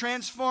saving,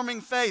 transforming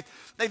faith.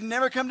 They've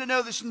never come to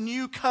know this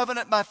new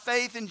covenant by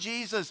faith in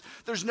Jesus.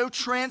 There's no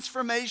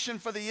transformation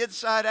for the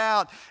inside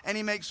out. And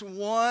he makes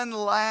one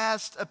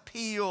last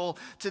appeal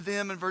to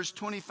them in verse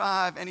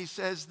 25. And he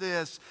says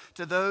this,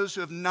 to those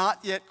who have not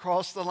yet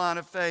crossed the line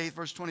of faith,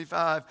 verse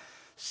 25,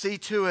 see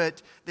to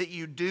it that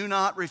you do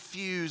not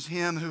refuse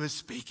him who is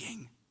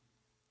speaking.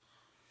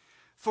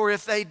 For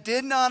if they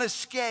did not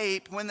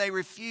escape when they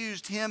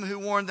refused him who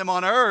warned them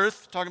on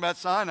earth, talking about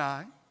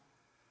Sinai,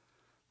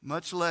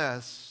 much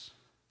less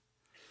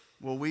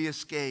will we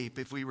escape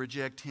if we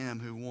reject him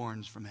who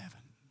warns from heaven?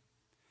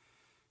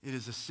 It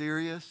is a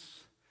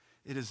serious,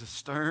 it is a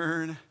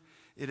stern,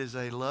 it is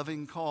a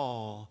loving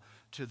call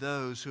to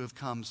those who have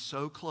come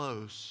so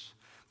close,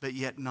 but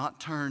yet not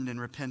turned in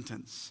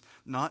repentance,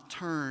 not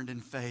turned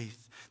in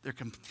faith. They're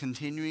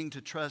continuing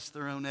to trust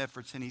their own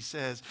efforts. And he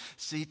says,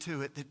 see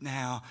to it that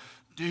now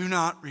do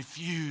not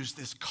refuse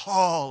this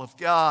call of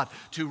God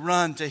to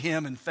run to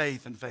him in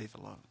faith and faith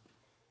alone.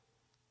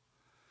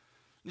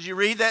 As you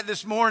read that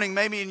this morning,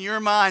 maybe in your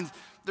mind,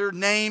 their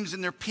names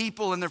and their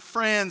people and their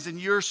friends and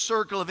your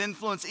circle of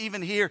influence,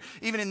 even here,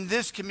 even in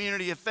this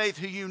community of faith,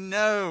 who you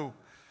know,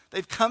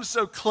 they've come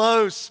so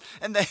close,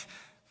 and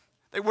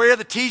they wear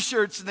the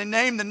t-shirts and they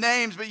name the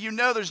names, but you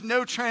know there's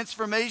no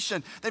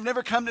transformation. They've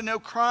never come to know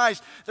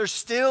Christ. They're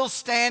still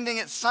standing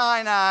at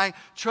Sinai,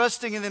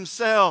 trusting in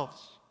themselves.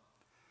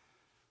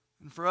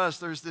 And for us,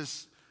 there's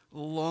this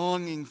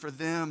longing for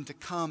them to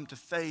come to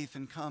faith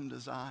and come to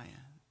Zion.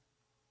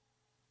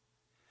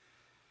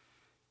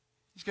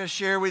 Just going to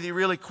share with you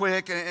really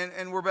quick,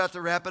 and we're about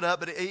to wrap it up,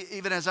 but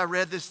even as I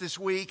read this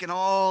week and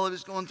all that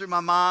was going through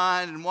my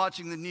mind and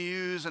watching the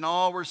news and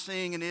all we're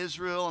seeing in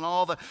Israel and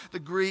all the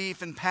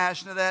grief and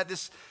passion of that,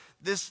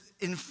 this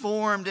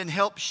informed and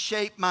helped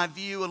shape my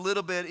view a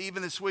little bit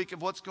even this week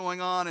of what's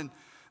going on in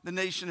the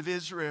nation of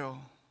Israel.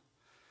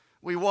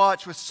 We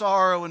watch with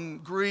sorrow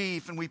and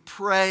grief, and we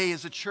pray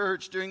as a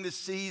church during this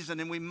season,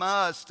 and we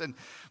must. And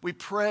we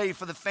pray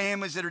for the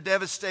families that are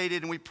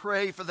devastated, and we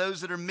pray for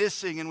those that are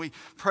missing, and we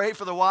pray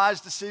for the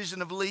wise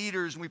decision of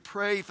leaders, and we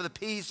pray for the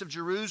peace of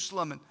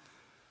Jerusalem.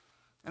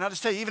 And I'll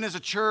just tell you, even as a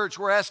church,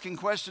 we're asking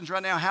questions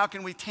right now. How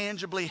can we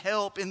tangibly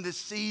help in this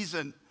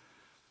season?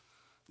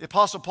 The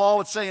Apostle Paul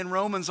would say in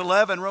Romans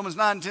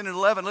 9, 10, and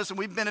 11, listen,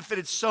 we've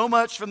benefited so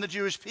much from the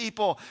Jewish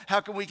people. How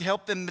can we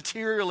help them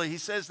materially? He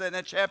says that in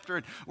that chapter,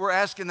 and we're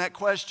asking that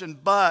question.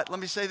 But let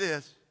me say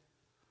this.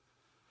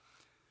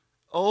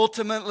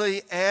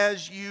 Ultimately,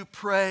 as you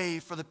pray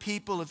for the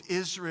people of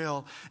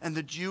Israel and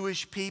the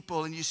Jewish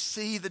people, and you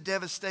see the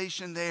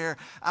devastation there,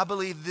 I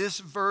believe this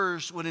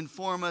verse would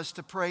inform us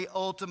to pray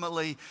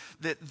ultimately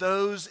that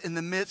those in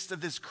the midst of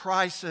this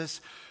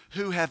crisis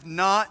who have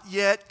not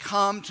yet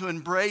come to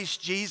embrace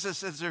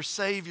Jesus as their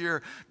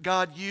Savior,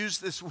 God, use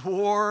this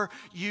war,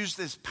 use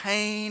this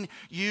pain,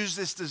 use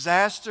this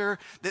disaster,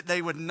 that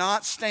they would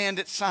not stand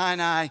at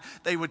Sinai.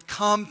 They would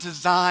come to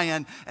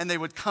Zion, and they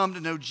would come to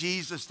know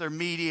Jesus, their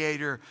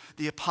mediator,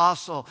 the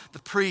apostle, the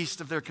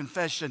priest of their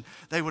confession.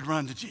 They would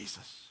run to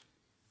Jesus.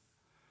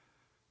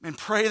 And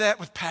pray that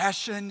with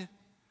passion.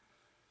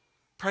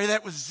 Pray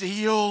that with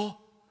zeal.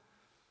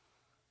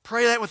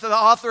 Pray that with the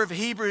author of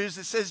Hebrews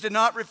that says, do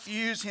not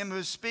refuse him who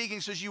is speaking.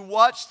 So as you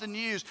watch the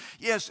news,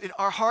 yes,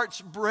 our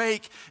hearts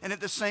break. And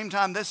at the same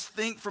time, let's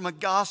think from a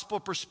gospel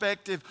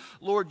perspective.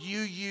 Lord,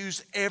 you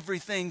use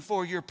everything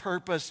for your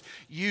purpose.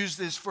 Use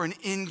this for an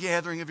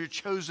ingathering of your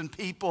chosen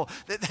people,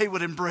 that they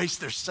would embrace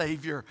their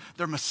Savior,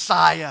 their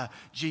Messiah,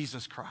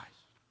 Jesus Christ.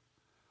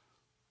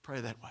 Pray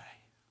that way.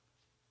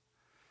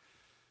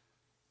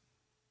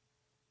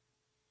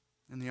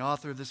 And the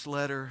author of this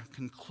letter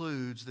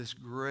concludes this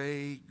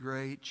great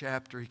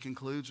chapter. He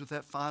concludes with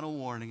that final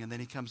warning, and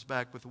then he comes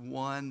back with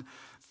one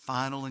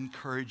final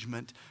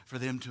encouragement for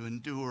them to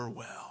endure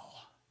well.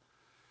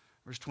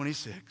 Verse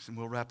 26, and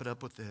we'll wrap it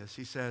up with this.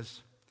 He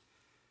says,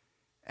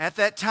 at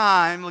that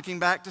time, looking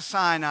back to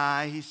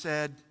Sinai, he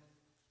said,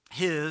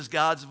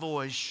 God's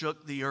voice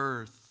shook the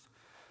earth.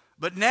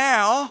 But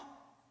now,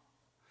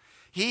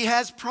 he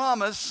has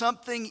promised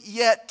something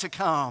yet to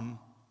come.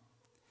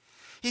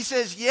 He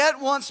says,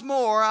 yet once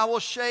more I will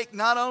shake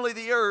not only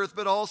the earth,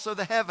 but also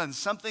the heavens,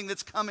 something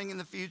that's coming in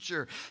the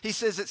future. He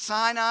says at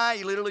Sinai,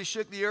 he literally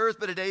shook the earth,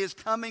 but a day is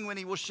coming when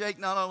he will shake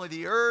not only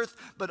the earth,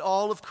 but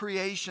all of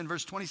creation.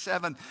 Verse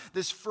 27,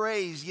 this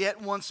phrase,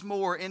 yet once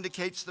more,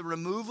 indicates the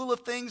removal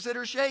of things that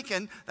are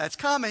shaken. That's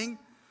coming.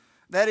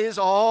 That is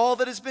all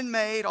that has been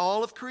made,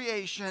 all of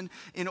creation,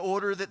 in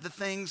order that the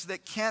things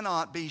that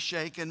cannot be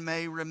shaken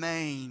may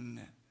remain.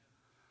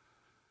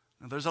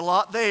 Now, there's a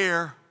lot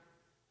there.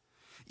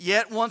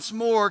 Yet once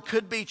more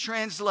could be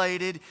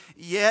translated,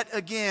 yet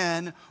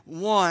again,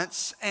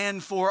 once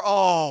and for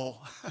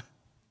all.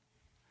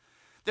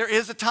 There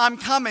is a time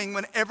coming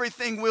when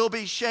everything will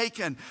be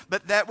shaken,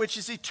 but that which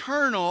is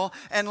eternal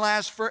and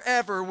lasts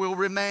forever will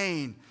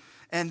remain.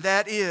 And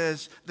that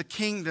is the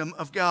kingdom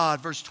of God.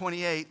 Verse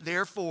 28,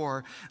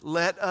 therefore,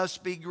 let us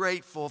be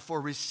grateful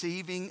for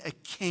receiving a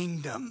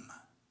kingdom.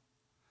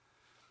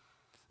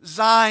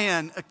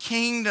 Zion, a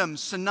kingdom,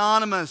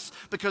 synonymous,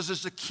 because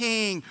there's a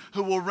king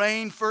who will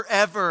reign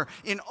forever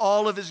in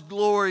all of his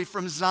glory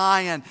from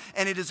Zion.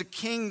 And it is a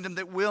kingdom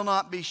that will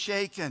not be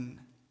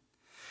shaken.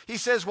 He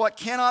says what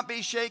cannot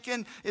be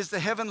shaken is the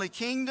heavenly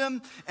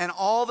kingdom, and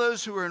all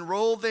those who are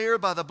enrolled there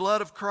by the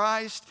blood of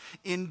Christ.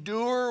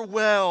 Endure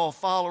well,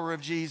 follower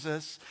of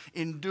Jesus.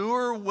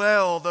 Endure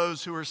well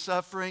those who are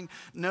suffering.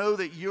 Know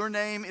that your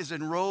name is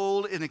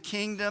enrolled in a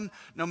kingdom.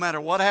 No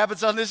matter what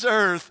happens on this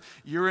earth,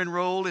 you're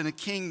enrolled in a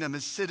kingdom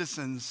as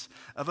citizens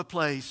of a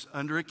place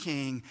under a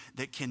king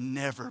that can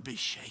never be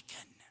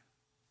shaken.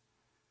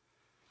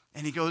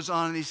 And he goes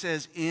on and he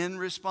says, in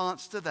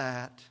response to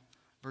that,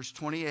 verse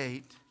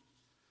 28,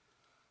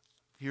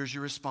 here's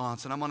your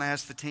response. And I'm going to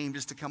ask the team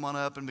just to come on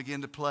up and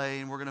begin to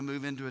play. And we're going to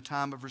move into a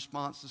time of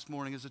response this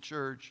morning as a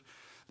church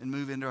and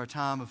move into our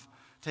time of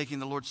taking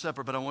the Lord's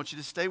Supper. But I want you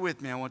to stay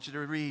with me. I want you to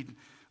read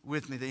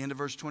with me the end of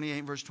verse 28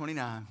 and verse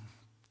 29.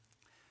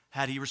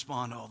 How do you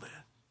respond to all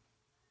that?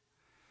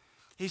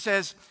 He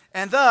says,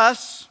 and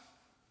thus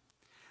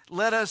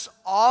let us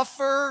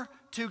offer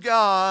to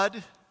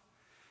God,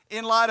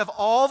 in light of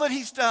all that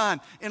he's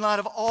done, in light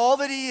of all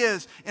that he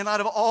is, in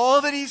light of all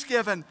that he's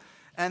given,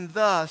 and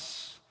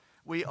thus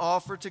we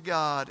offer to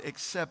God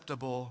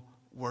acceptable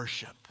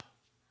worship.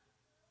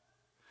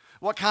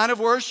 What kind of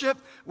worship?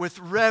 With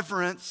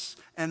reverence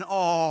and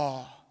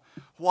awe.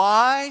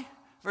 Why?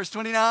 Verse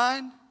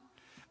 29.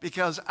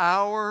 Because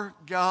our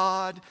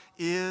God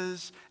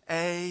is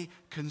a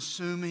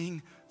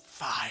consuming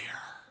fire.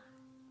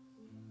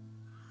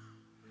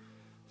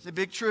 It's a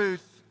big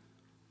truth.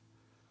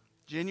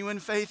 Genuine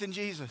faith in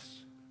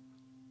Jesus.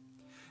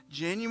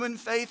 Genuine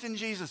faith in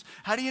Jesus.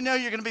 How do you know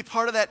you're going to be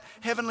part of that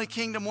heavenly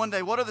kingdom one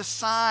day? What are the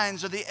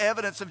signs or the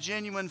evidence of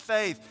genuine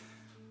faith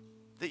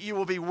that you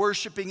will be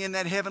worshiping in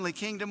that heavenly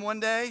kingdom one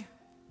day?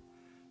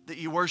 That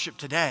you worship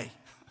today.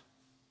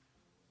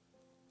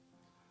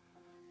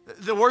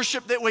 The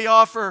worship that we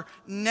offer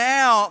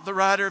now, the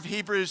writer of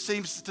Hebrews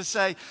seems to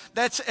say,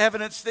 that's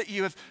evidence that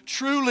you have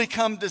truly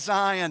come to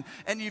Zion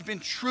and you've been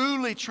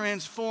truly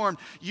transformed.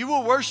 You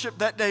will worship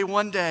that day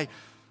one day,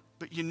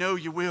 but you know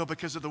you will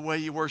because of the way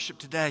you worship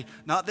today.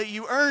 Not that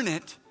you earn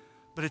it,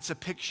 but it's a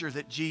picture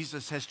that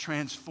Jesus has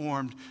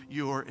transformed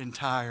your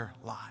entire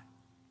life.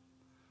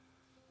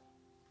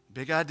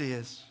 Big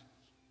ideas.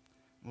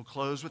 We'll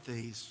close with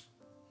these.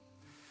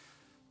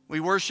 We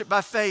worship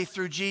by faith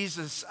through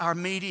Jesus, our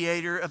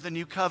mediator of the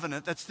new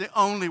covenant. That's the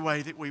only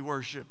way that we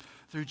worship,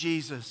 through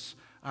Jesus,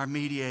 our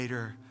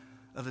mediator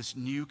of this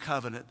new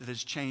covenant that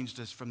has changed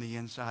us from the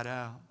inside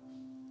out.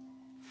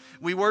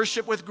 We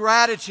worship with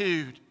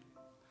gratitude.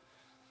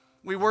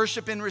 We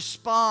worship in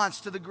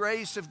response to the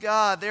grace of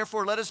God.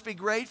 Therefore, let us be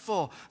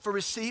grateful for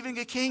receiving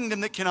a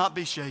kingdom that cannot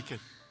be shaken.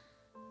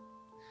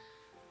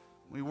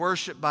 We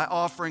worship by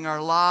offering our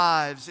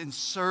lives in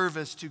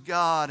service to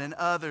God and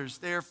others.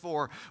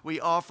 Therefore, we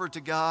offer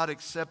to God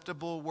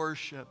acceptable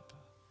worship.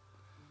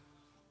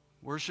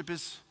 Worship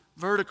is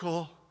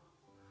vertical.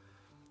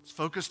 It's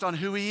focused on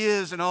who He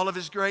is and all of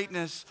His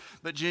greatness.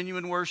 But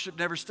genuine worship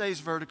never stays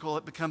vertical.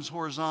 It becomes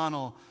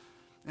horizontal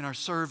in our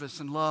service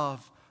and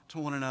love to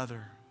one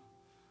another.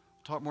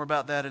 We'll talk more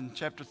about that in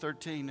chapter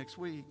 13 next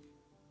week.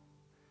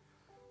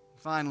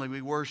 Finally,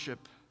 we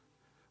worship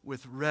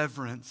with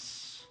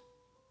reverence.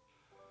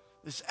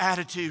 This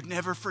attitude,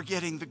 never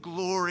forgetting the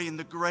glory and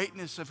the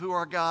greatness of who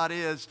our God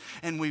is.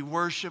 And we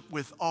worship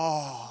with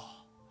awe.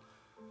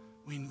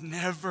 We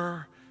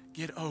never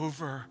get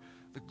over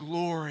the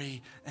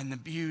glory and the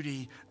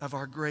beauty of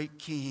our great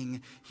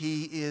King.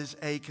 He is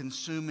a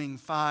consuming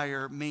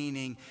fire,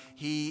 meaning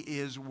He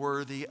is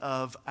worthy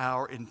of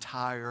our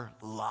entire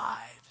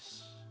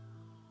lives.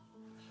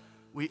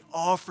 We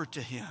offer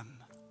to Him,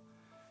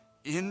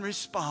 in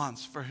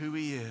response for who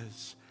He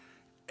is,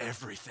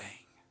 everything.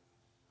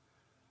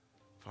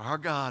 For our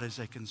God is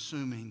a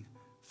consuming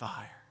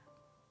fire.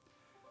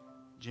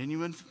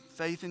 Genuine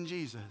faith in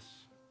Jesus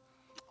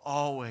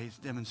always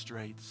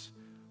demonstrates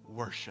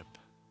worship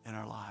in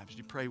our lives.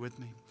 You pray with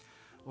me?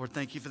 Lord,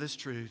 thank You for this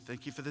truth.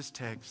 Thank You for this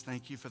text.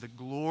 Thank You for the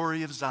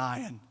glory of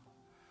Zion.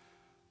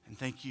 And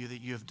thank You that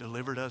You have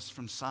delivered us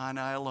from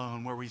Sinai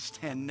alone, where we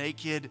stand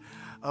naked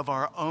of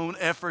our own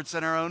efforts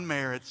and our own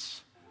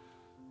merits.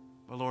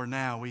 But Lord,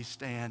 now we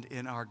stand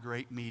in our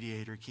great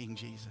mediator, King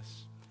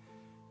Jesus.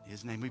 In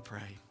His name we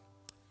pray.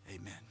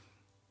 Amen.